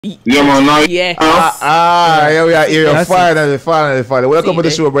Yeah, man. Now, Yeah. Yeah, we are here. Finally. Welcome to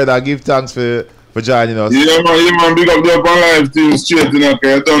the show, brother. Give thanks for joining us. Yeah, man. Big up the Upnlive team straight, you know,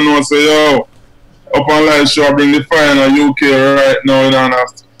 okay? I don't know, say, yo, Upnlive show bring the fire in the UK right now, you know, and I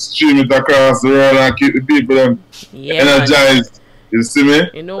stream it across the world and keep the people energized. Man. You see me?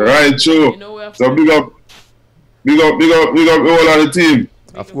 You know, right, true. You know, so big up all of the team.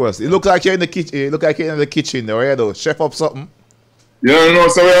 Of course. It looks like you're in the kitchen. It looks like you're in the kitchen there, right? Though. Chef up something. Yeah, you know,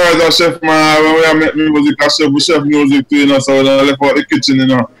 so we are a chef, man. When we are making music, we chef music too, you know, so we don't left out the kitchen, you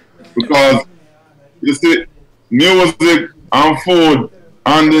know. Because, you see, music and food,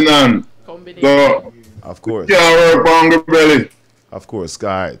 hand in hand. So, of course. You can't work on the belly. Of course,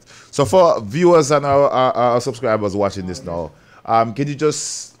 guys. So for viewers and our subscribers watching this now, can you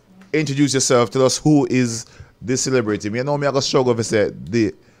just introduce yourself? Tell us who is DiCelebrityy. Me know me I go struggle if I say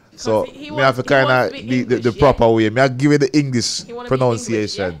the. So me have to kind of be the proper way. Me I give you the English pronunciation.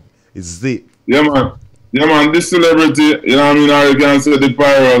 English, yeah? It's the. Yeah, man. DiCelebrityy. You know what I mean? Or you can say the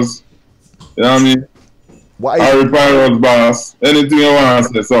Pyyros. You know what I mean? What or the Pyyros boss. Anything you want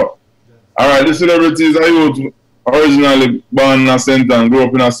to say. So, all right. DiCelebrityy is a youth originally born in a St. and grew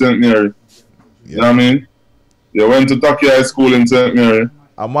up in a St. Mary. Yeah. You know what I mean? You went to Taki High School in St. Mary.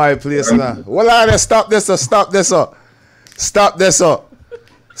 At my place now. Well, stop this up. Stop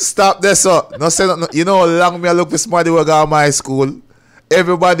this up. No, say no, you know how long me I look for somebody who go to my school.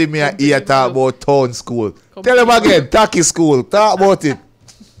 Everybody me here talk about town school. Tell them again, Taki school. Talk about it.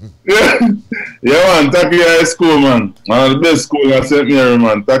 Yeah, man, Taki High School, man. One of the best school in St. Mary,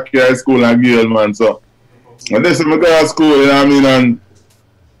 man. Taki High School and Gale, man. So, and this is my girl school, you know what I mean? And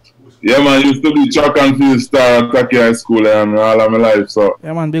yeah, man, used to be track and field star at Taki High School, all of my life. So,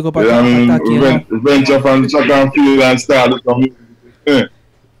 yeah, man, big up at Taki. Venture from track and field and start.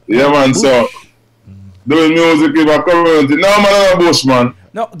 Yeah, man, so doing music in a community. No, man, I'm a bushman.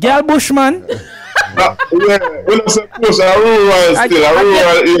 No, girl bushman. Yeah, when I say bush, I'm rural still. I'm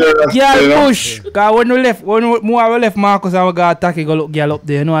rural here. Girl bush. Because when we left Marcus and we got Taki, go look girl up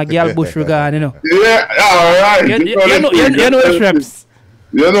there. You know, a girl bush regard, you know. Yeah, alright. You know the reps.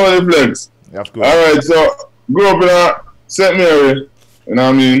 You know the flex. Yeah, of course. Alright, so grew up in a St. Mary, you know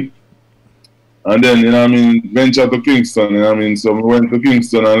what I mean? And then, you know what I mean, venture to Kingston, you know what I mean? So we went to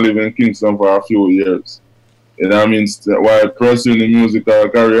Kingston and lived in Kingston for a few years. You know what I mean? While pursuing the musical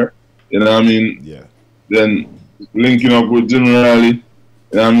career, you know what I mean? Yeah. Then linking up with Jim Riley, you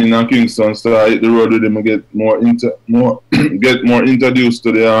know what I mean, in Kingston, so I hit the road with him and get more introduced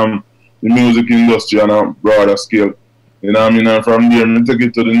to the music industry on a broader scale. You know what I mean? And from there, I take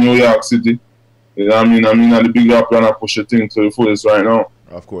it to the New York City. You know what I mean? At the big up and I push the thing to the fullest right now.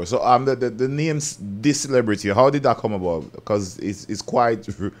 Of course. So the name's DiCelebrityy, how did that come about? Because it's quite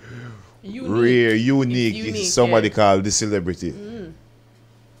rare, unique if somebody called DiCelebrityy. Mm.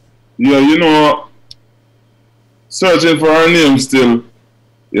 Yeah, you know, searching for a name still.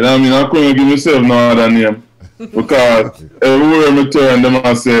 You know what I mean? I couldn't give myself no other name. Because everywhere I turn, them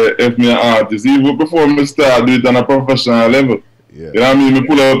I say, if me an artist. Even before I start, do it on a professional level. Yeah. You know what I mean? Me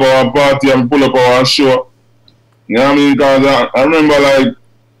pull up our party and pull up our show. You know what I mean? Because I remember, like,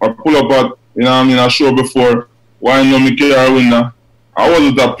 I pull up at, you know what I mean, a show before. Why no me care winner? I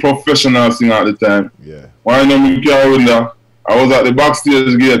wasn't a professional singer at the time. Yeah. Why no me care winner? I was at the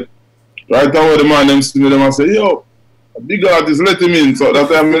backstage gate. Right away, the man them see me, them and say, yo, a big artist, let him in. So that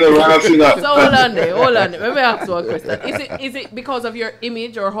time I never sing that. So hold on there. Let me ask you a question. Is it because of your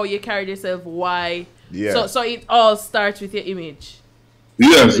image or how you carry yourself? Why? Yeah. So it all starts with your image.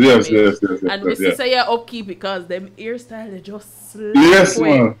 Yes. And we say your upkeep because them hairstyle they just slap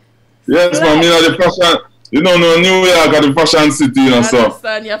man. Yes, man. You know the fashion. You don't know New York are the fashion city, you know. So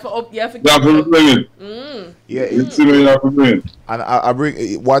you have to you have to bring it. Mm. Yeah, you have to bring it. And I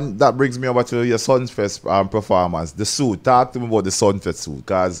bring one that brings me over to your Sunfest performance. The suit. Talk to me about the Sunfest suit,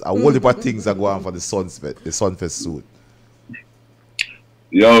 because a whole heap of things are going on for the Sunfest suit.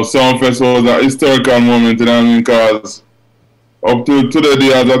 Yo, Sunfest was a historical moment, you know what I mean? Because up to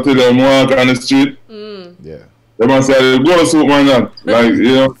today, as I tell them, walk on the street. Mm. Yeah. They must say, go to suit, man. Like,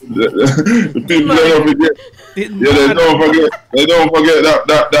 you know, the people don't forget. Yeah, they don't forget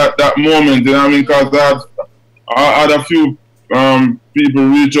that moment, you know what I mean? Because I had a few people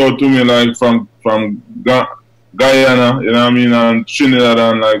reach out to me, like from Guyana, you know what I mean, and Trinidad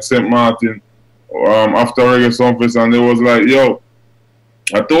and like St. Martin, after Reggae Sunfest, and they was like, yo,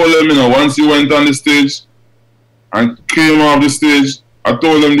 I told them, you know, once you went on the stage and came off the stage, I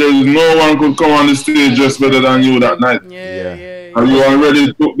told them there is no one could come on the stage dressed better than you that night. Yeah. And you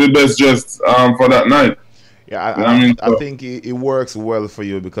already took the best dress for that night. Yeah, I think it works well for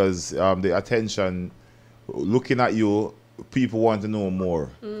you because the attention looking at you people want to know more.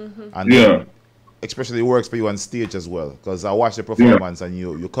 And Yeah. especially it works for you on stage as well. Because I watched the performance and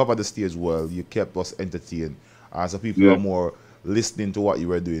you covered the stage well. You kept us entertained. So people are more listening to what you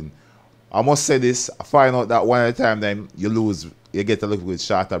were doing. I must say this. I find out that one at a time then you lose. You get a look with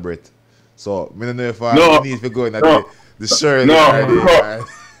shorter breath. So I don't know if I need to go in the shirt.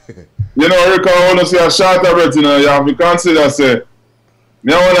 You know, Rick, I want to say a shorter breath, you know, you have to consider, say,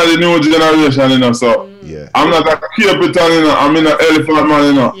 me one of the new generation, you know, so I'm not a capital, you know, I'm in an elephant man,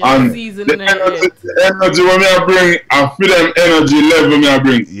 you know, and the energy when me I bring, I feel them energy level me I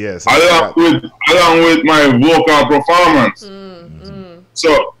bring, along with my vocal performance.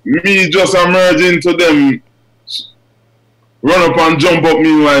 So me just emerge into them, run up and jump up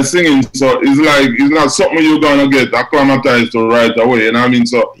me while singing. So it's like it's not something you're gonna get acclimatized to right away. You know what I mean?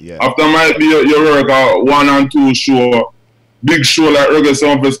 So after might be your work out 1 and 2 show, big show like Reggae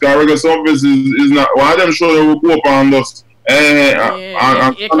Soundfest, because Reggae Soundfest is not one of them shows that will go up and just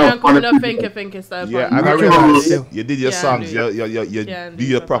you can't come in a finky style. Yeah, and I realize you did your songs, you do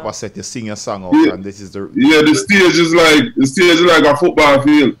your proper set, you sing your song out, and this is the the stage is like a football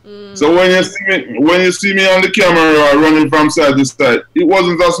field. So when you see me on the camera running from side to side, it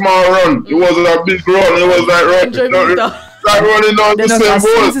wasn't a small run, it wasn't a big run, it was like running down the same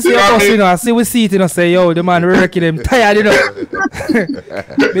boat. I see we see it, you know, say, yo, the man working him tired, you know.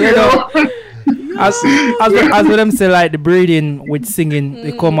 But, you know, as with them say, like the breathing with singing,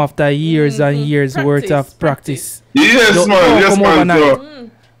 they come after years and years worth of practice. Yes, man. So,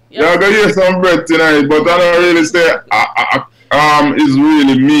 you're gonna hear some breath tonight, but I don't really say it's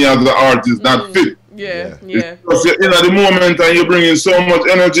really me as the artist that fit. Because you're in at the moment and you're bringing so much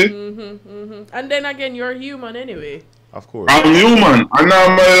energy. And then again, you're human anyway. Of course. I'm human, and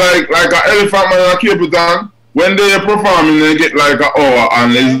I'm like an elephant man in a capital. When they are performing, they get like an hour,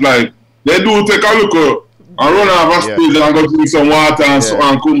 and it's like. They do take a look and run off a stage and go drink some water and so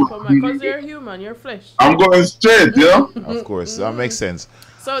on. Because you're human, you're flesh. I'm going straight, you know? Of course, that makes sense.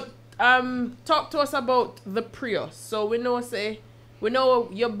 So, talk to us about the Pyyros. So we know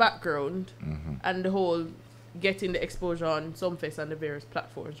your background and the whole getting the exposure on Soundfest and the various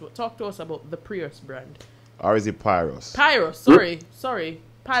platforms. But talk to us about the Pyyros brand. Or is it Pyyros? Pyyros, sorry.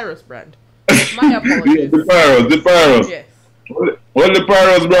 Pyyros brand. My apologies. The Pyyros. Yes. Well, the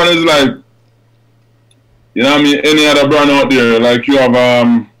Pyyros brand is like, you know what I mean, any other brand out there. Like you have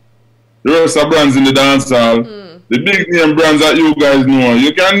the rest of brands in the dance hall. The big name brands that you guys know.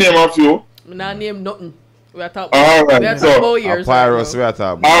 You can name a few. I'm not name nothing. We are talking about years. Pyyros, we are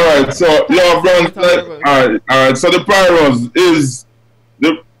talking. Alright, so you have brands like, alright, so the Pyyros is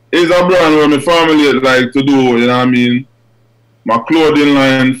a brand where my family like to do, you know what I mean, my clothing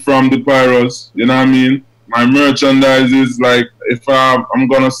line from the Pyyros, you know what I mean. My merchandise is like, if I'm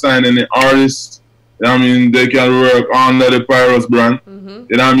gonna sign any artist, you know what I mean, they can work under the Pyyros brand.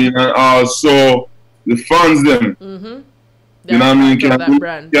 You know what I mean? And also the fans them. You know what I mean, can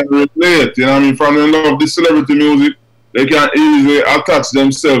relate. You know what I mean? From the love the celebrity music, they can easily attach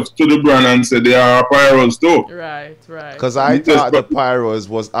themselves to the brand and say they are Pyyros too. Right. Because I thought the Pyyros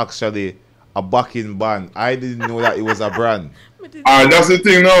was actually a backing band. I didn't know that it was a brand. That's the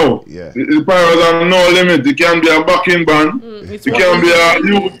thing now. Yeah. The Pyyros have no limit. It can be a backing band. It can be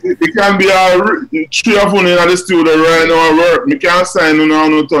a 3 of in the studio right now at work. We can't sign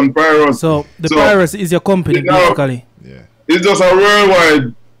no ton Pyyros. So the Pyyros is your company basically. Yeah. It's just a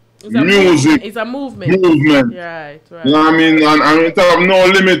worldwide music. It's a movement. Right. You know what I mean? And we have no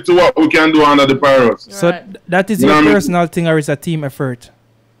limit to what we can do under the Pyyros. So that is your personal thing, or is a team effort?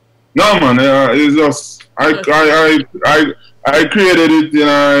 No, man. It's just I created it. You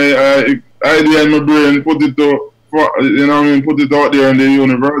know, idea in my brain, put it out there in the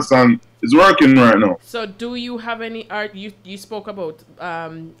universe, and it's working right now. So, do you have any art? You spoke about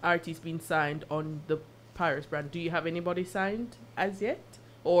artists being signed on the Pyyros brand. Do you have anybody signed as yet,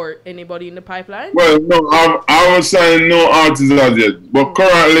 or anybody in the pipeline? Well, no, I haven't signed no artists as yet, but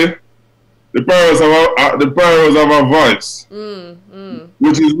currently the Pyyros have a voice,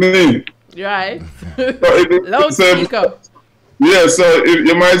 which is me. Right. Loudspeaker. Yeah, so if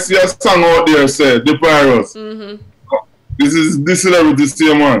you might see a song out there say the Pyyros. This is DiCelebrityy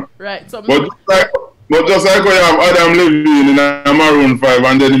same one. Right. So but just like when you have Adam Levine in a Maroon 5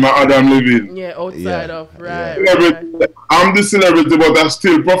 and then in my Adam Levine. Yeah, outside of right. I'm DiCelebrityy, but I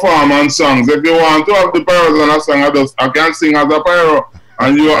still perform on songs. If you want to have the Pyyros on a song, I can sing as a Pyyro.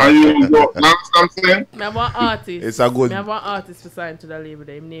 And you go, you know what I'm saying? I have one artist. It's a good. I have one artist to sign to the label.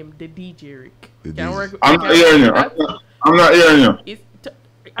 They named the DJ Rick. I'm not hearing you. I'm not hearing you.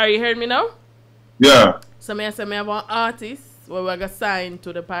 Are you hearing me now? Yeah. So I have one artist well, we got signed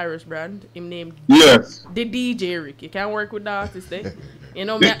to the Pyyros brand. Him named Yes. the DJ Rick. You can work with the artist there. You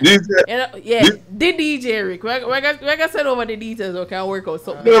know, DJ. you know, yeah, the DJ Rick. We got send over the details. We can work out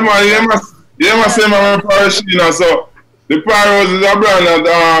something. Yeah, man. Yeah, man. Say my Pyyros, you know. So the Pyyros is a brand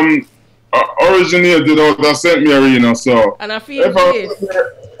that originated out of St. Mary, you know. So and I feel if I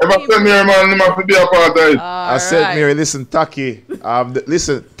St. Mary, man, you have to be a part of it. I said, Mary, listen, Taki.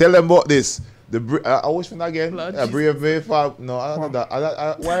 Listen, tell them about this. I wish for again. Brave me for no. I don't know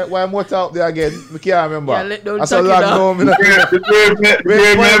that. Why am I out there again? I can't remember. Yeah, The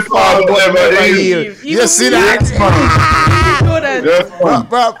brave man father never healed. You see that?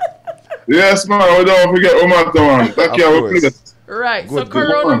 Yes, man. We don't forget Omata, man. Thank you. Right. Good, so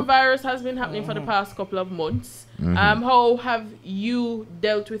coronavirus has been happening for the past couple of months. How have you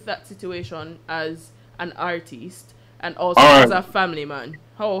dealt with that situation as an artist and also as a family man?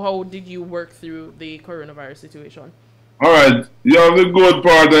 How did you work through the coronavirus situation? All right, you have the good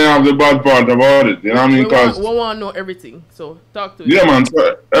part and you have the bad part about it. You know what I mean? Because we want to know everything. So talk to yeah, man.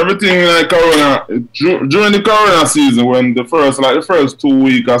 So everything like Corona during the Corona season, when the first 2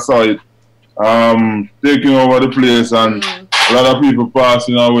 weeks I saw it taking over the place and a lot of people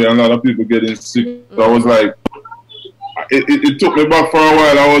passing away and a lot of people getting sick. So I was like, it took me back for a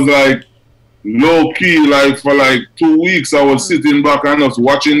while. I was like, low key, like for like 2 weeks, I was sitting back and just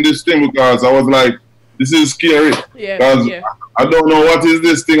watching this thing because I was like, this is scary. Because I don't know what is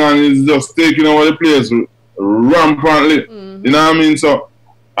this thing and it's just taking over the place rampantly. You know what I mean? So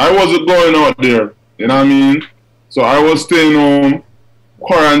I wasn't going out there. You know what I mean? So I was staying home,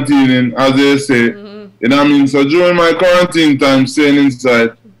 quarantining, as they say. You know what I mean? So during my quarantine time, staying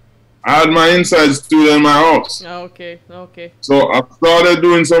inside, I had my inside studio in my house. Okay. So I started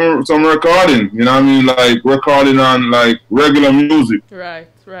doing some recording, you know what I mean, like recording on like regular music. Right.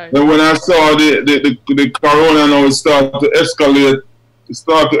 Then when I saw the corona now it started to escalate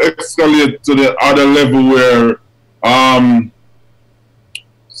to the other level where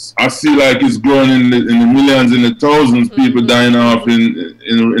I see like it's growing in the millions, in the thousands, people dying off in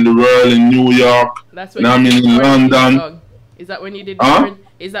the world, in New York. That's when in London. Song. Is that when you did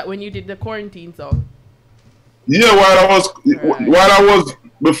Is that when you did the quarantine song? Yeah, while I was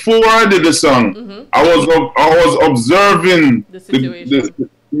before I did the song, I was observing the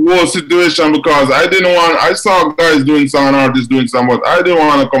whole situation because I saw guys doing song, artists doing song, but I didn't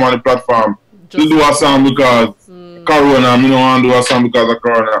want to come on the platform to do a song because Corona. I don't want to do a song because of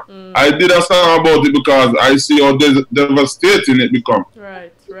Corona. I did a song about it because I see how devastating it become.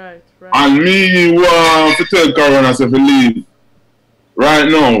 Right. And me want to tell Corona to leave. Right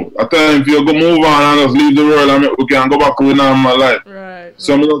now, I tell him if you go move on and just leave the world and we can go back to normal life. Right.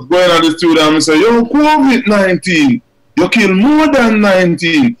 So I'm just going on the studio and I say, yo, COVID-19, you kill more than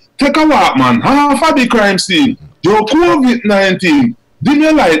 19. Take a walk, man. Half of the crime scene. Yo, COVID-19, dim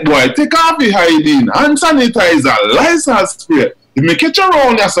your light, boy. Take off the hiding. Hand sanitizer, license spray. If me catch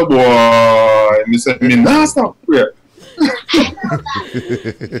around, I say, boy, me say, me not stop spray.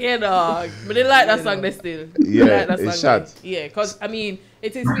 Yeah, dog. But they like that song they still. Yeah, like it's shot. Yeah, because I mean,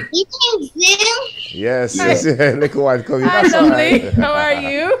 it is. Yes. Look what coming. Hi, lovely. How are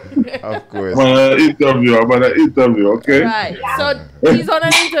you? Of course. I'm about an interview, okay? Right. So he's on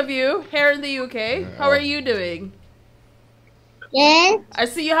an interview here in the UK. How are you doing? Yes. I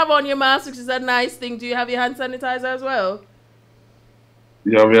see you have on your mask, which is a nice thing. Do you have your hand sanitizer as well?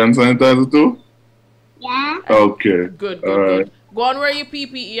 You have your hand sanitizer too? Yeah. Okay. Good. Right. Go on, wear your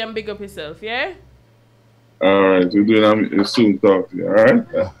PPE and big up yourself, yeah? Alright, we'll do that soon talk to you, alright?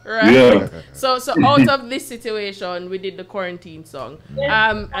 Right. Yeah. So out of this situation, we did the quarantine song.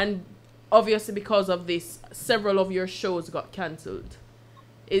 And obviously because of this, several of your shows got cancelled.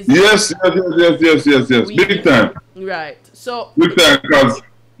 Yes. Big time. Right. So big time because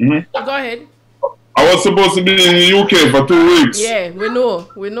go ahead. I was supposed to be in the UK for 2 weeks. Yeah, we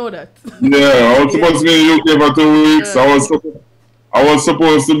know that. Yeah, I was supposed to be in the UK for 2 weeks. Yeah. I was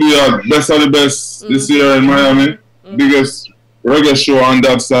supposed to be at Best of the Best this year in Miami, biggest reggae show on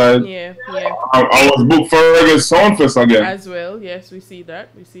that side. Yeah. I was booked for Reggae Soundfest again. As well, yes, we see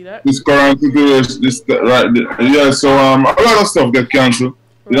that. This current situation, yeah. So a lot of stuff get cancelled.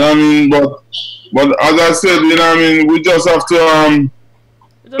 You know what I mean? But as I said, you know what I mean. We just have to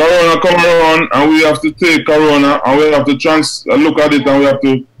Corona come around, and we have to take Corona, and we have to look at it, and we have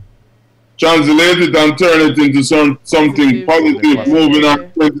to translate it and turn it into something positive moving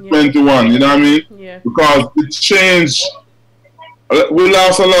on 2021. You know what I mean? Yeah. Because it changed. We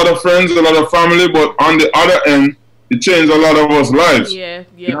lost a lot of friends, a lot of family, but on the other end, it changed a lot of us lives. Yeah.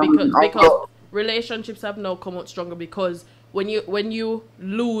 You know because relationships have now come out stronger because when you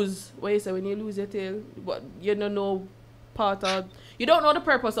lose, what you say, when you lose your tail, but you don't know part of. You don't know the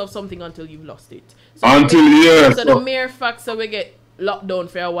purpose of something until you've lost it. So So the mere fact that we get locked down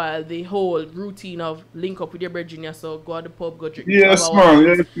for a while, the whole routine of link up with your brethren, so go to the pub, go drink. Yes,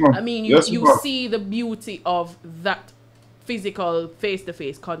 man. I mean, you see the beauty of that physical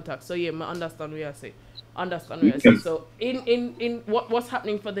face-to-face contact. So yeah, I understand what you're saying. So in what's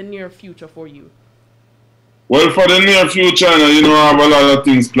happening for the near future for you? Well, for the near future, you know, I have a lot of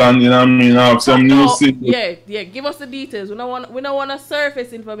things planned. You know what I mean? I have some new singles. Yeah. Give us the details. We don't want to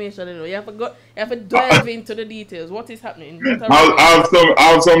surface information. You know, you have to delve into the details. What is happening? I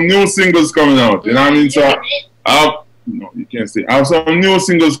have some new singles coming out. You know what I mean? So no, you can't say. I have some new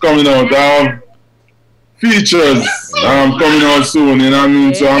singles coming out. I have features coming out soon. You know what I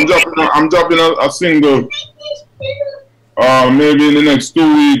mean? So I'm dropping a single. Maybe in the next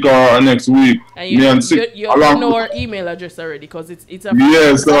 2 weeks or next week. And you know our email address already because it's a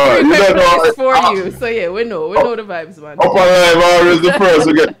yes, you don't know for you. So yeah, we know the vibes, man. Upnlive always the first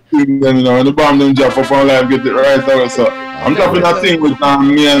to get them, you know, when the bomb them drop Upnlive get it right away. So I'm dropping a thing with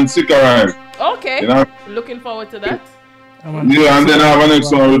me and Sikarine. Okay. You know? Looking forward to that. Yeah, and then I have a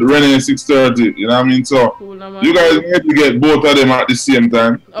next one with Renee 630. You know what I mean? So cool, you guys need to get both of them at the same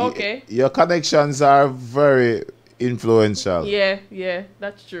time. Okay. Your connections are very influential. Yeah,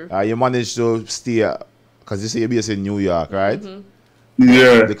 that's true. You managed to stay, because you say you're based in New York, right?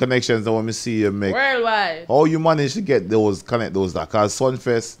 Yeah. The connections that when we see you make. Worldwide. How you manage to get those, connect those, because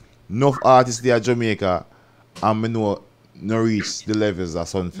Sunfest, enough artists there at Jamaica, and we know no reach the levels of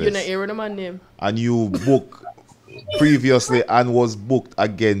Sunfest. You're not hearing the man name. And you book previously and was booked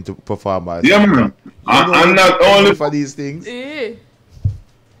again to perform as. Yeah, man. I'm not only for these things. Yeah.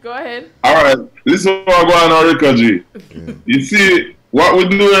 Go ahead. Alright, this is what I'm going on, Rico G. Yeah. You see, what we're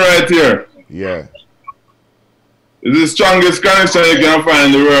doing right here. Yeah. Is the strongest connection you can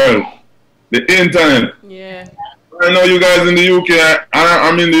find in the world. The internet. Yeah. I know you guys in the UK,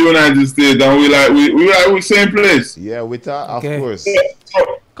 I'm in the United States, and we same place. Yeah, with that, of course.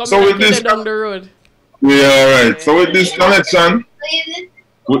 So with this down the road. Yeah, alright. So with this connection,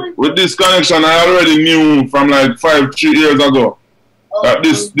 with this connection, I already knew from like 3 years ago that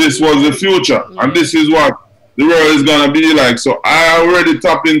this was the future, and this is what the world is gonna be like. So I already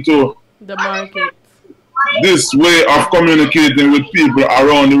tap into the market, this way of communicating with people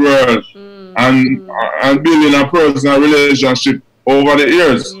around the world, and building a personal relationship over the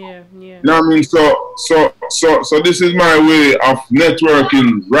years. Yeah. You know what I mean? So this is my way of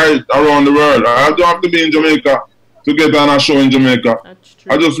networking right around the world. I don't have to be in Jamaica to get on a show in Jamaica. That's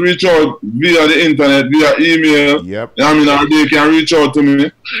true. I just reach out via the internet, via email. Yep. You know what I mean? Or they can reach out to me. Yeah.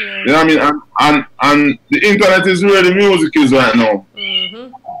 You know what I mean? And the internet is where the music is right now.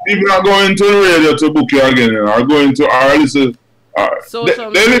 People are going to the radio to book you again, you know, or going to our listen. They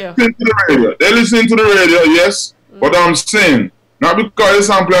listen to the radio. They listen to the radio, yes. But I'm saying, not because you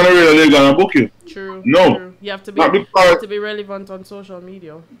sample on the radio, they're gonna book you. True. No. True. You have to be relevant on social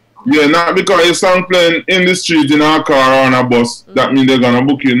media. Yeah, not because you song playing in the street in a car or on a bus, that means they're gonna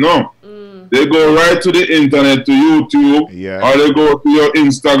book you. No. They go right to the internet, to YouTube, or they go to your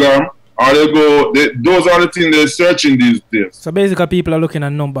Instagram, or those are the things they're searching these days. So basically people are looking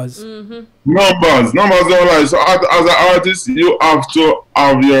at numbers. Numbers don't lie. So as an artist, you have to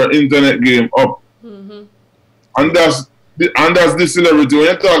have your internet game up. And that's DiCelebrityy. When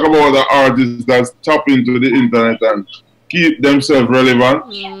you talk about the artists that tap into the internet and keep themselves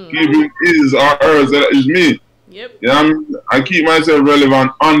relevant, keeping his or hers, that is me. Yep. You know what I mean? I keep myself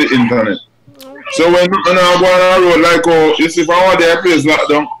relevant on the internet. So when I go on a road, like, oh, you see, if I want their place locked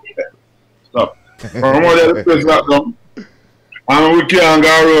down, stop. If I want their place locked down, and we can't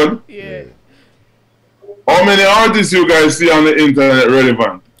go road. Yeah. How many artists you guys see on the internet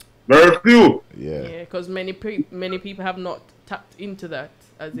relevant? Very few. Yeah, because many people have not tapped into that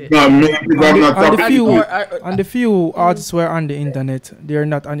as it. No, many people have not tapped into it. And the few artists were on the internet, they're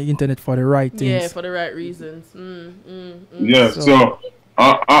not on the internet for the right things. Yeah, for the right reasons. Yeah, so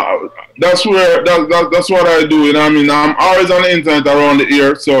that's what I do. You know what I mean? I'm always on the internet around the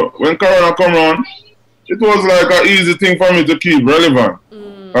year. So when Corona come around, it was like an easy thing for me to keep relevant.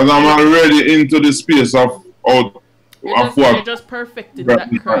 Because I'm already into the space of what. You're just perfecting that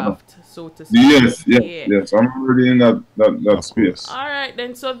craft, so to speak. Yes. I'm already in that space. All right,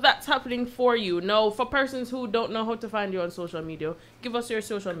 then. So that's happening for you. Now, for persons who don't know how to find you on social media, give us your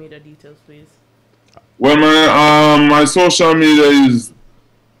social media details, please. Well, my social media is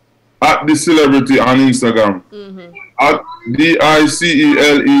at DiCelebrityy on Instagram. At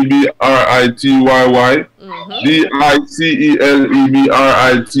DiCelebrityy.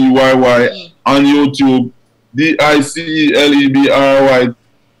 DiCelebrityy on YouTube. DiCelebrityy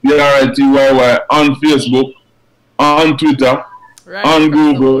on Facebook, on Twitter, Right on across the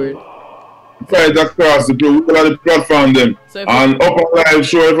Google, board. right across the platform them. So if And Upnlive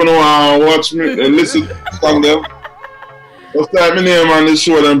show, if you know watch me, listen to them. Just type my name on the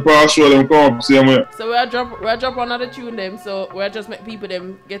show, them pass show, them come up same way. So we'll drop another tune them. So we'll just make people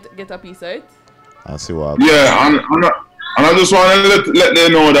them get a piece of it. I see what. Yeah, and I just want to let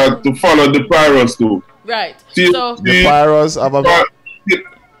them know that to follow the Pyyros too. Right. So The Pyyros have a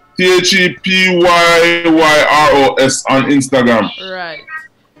THEPYYROS on Instagram. Right.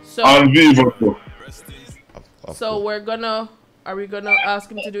 So On Vivo too. so are we gonna ask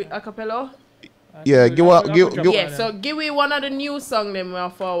him to do it a cappella? Yeah, give Yeah, so give me one of the new song them we'll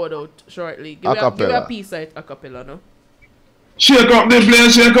forward out shortly. Give me a piece of it a cappella, no? Shake up the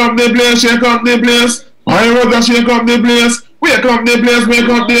place, shake up the place, shake up the place. Pyyros shake up the place. Wake up the place, wake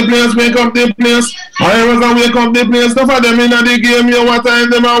up the place, wake up the place. Pyyros wake up the place. Enough of them in the game, you what time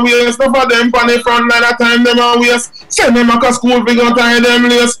them a waste. Enough of them on the front line, that time them a waste. Send them a school, we gon' tie them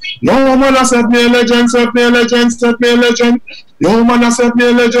lace. Yo man, I set me a legend, set me a legend, set me a legend. Yo man, I set me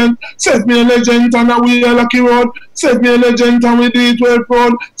a legend, set me a legend, and we a lucky road. Set me a legend, and we do it well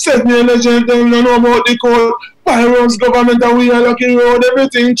proud. Set me a legend, and you know about the code. Pyyros government, and we a lucky road.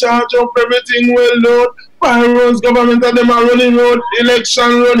 Everything charge up, everything well load. Pyyros government, and them a running road.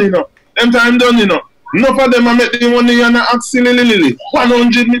 Election running, you know. Them time done, you know. Enough of them a make the money and a act silly lily.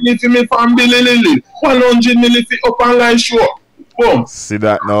 100 million for me from Billy Lily. 100 million for Upnlive show. Boom. See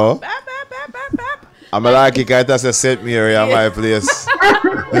that now? I'm like it, I say St. Mary at my place. Pick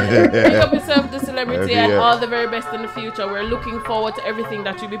up yourself, DiCelebrityy, and all the very best in the future. We're looking forward to everything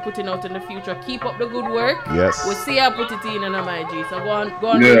that you'll be putting out in the future. Keep up the good work. Yes. We'll see you put it in my IG. So go on.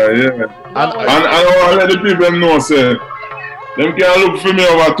 Yeah. And I want to let the people know, say, them can look for me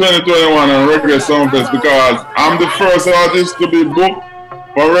over 2021 and Reggae Songfest because I'm the first artist to be booked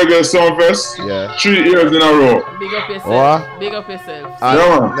for Reggae Songfest 3 years in a row. Big up yourself. What? Big up yourself.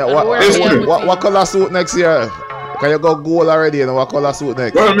 What color suit next year? Can you go gold already? And what color suit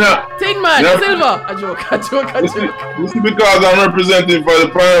next? Well, Thing man, silver. A joke. This is because I'm representing for the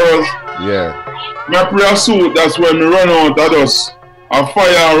Pyyros. Yeah. My prayer suit, that's when me run out of us. A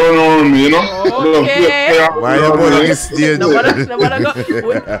fire run on me, you know? Okay. Why you going on this stage? We have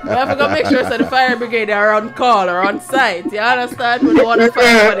to go make sure so the fire brigade are on call or on site. You understand? We don't want to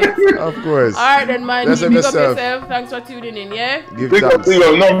fight for this. Of course. Alright then, man. Big up yourself. Thanks for tuning in, yeah? Big up.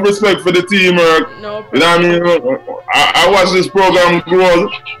 No respect for the teamwork. No problem. You know what I mean? I watch this program grow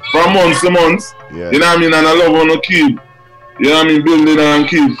from months to months. Yeah. You know what I mean? And I love how to keep, you know what I mean, building and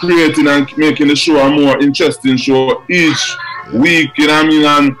keep creating and making the show a more interesting show each week, you know what I mean,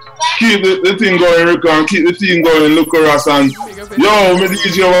 and keep the thing going, Rico, and keep the thing going, look at us, and yo, me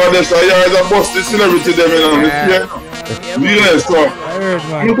DJ over there, so yeah, it's a busted celebrity them, you know, yeah, so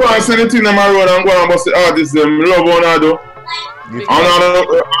I'm going to send the thing on my road and go and bust the artists them, love one another,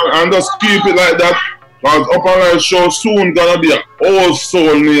 and just keep it like that, because Upnlive show soon gonna be an old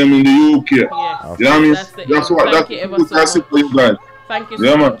soul name in the UK, you know what I mean, that's it for you guys. Thank you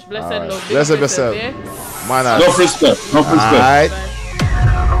so much. Blessed love. Bless yourself. Enough respect. Alright.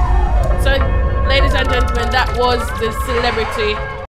 So, ladies and gentlemen, that was DiCelebrityy.